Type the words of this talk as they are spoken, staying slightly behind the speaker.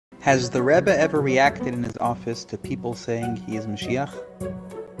Has the Rebbe ever reacted in his office to people saying he is Mashiach?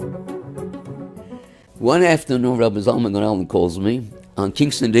 One afternoon, Rabbi Zalman Gaon calls me. On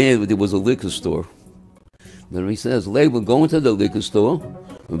Kingston Day, there was a liquor store. Then he says, we'll go into the liquor store,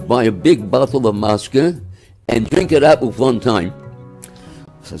 buy a big bottle of maska, and drink it out with one time.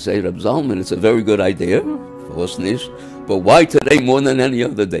 So I say, Rabbi Zalman, it's a very good idea for us, but why today more than any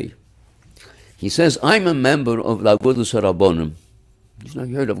other day? He says, I'm a member of the Agudas HaRabbonim. He's not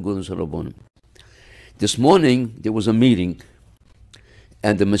heard of Agudas HaRabbonim. This morning, there was a meeting,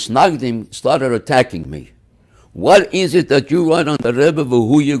 and the Misnagdim started attacking me. What is it that you write on the Rebbe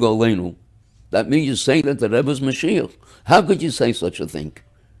v'hu yigolenu? That means you're saying that the Rebbe is Mashiach. How could you say such a thing?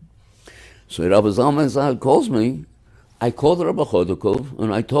 So Rabbi Zalman Zad calls me. I called Rabbi Chodakov,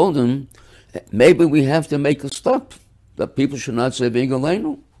 and I told him, maybe we have to make a stop, that people should not say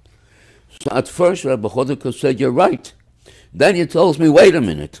v'yigolenu. So at first, Rabbi Chodakov said, you're right. Then he tells me, wait a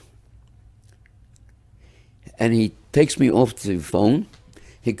minute. And he takes me off the phone.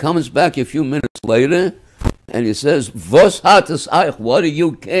 He comes back a few minutes later, and he says, Vos hatas eich, what do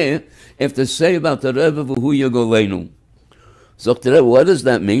you care if they say about the Rebbe v'hu yigolenu? So what does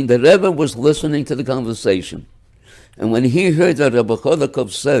that mean? The Rebbe was listening to the conversation. And when he heard that Rabbi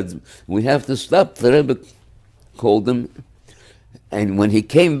Chodakov said, we have to stop, the Rebbe called him. And when he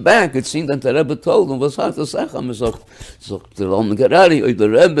came back, it seemed that the Rebbe told him, "Was hat das Echem?" So the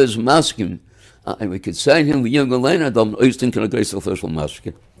Rebbe is masking. And we could say him, "We young Elena, dann östen kann a great official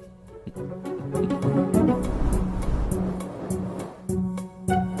masking."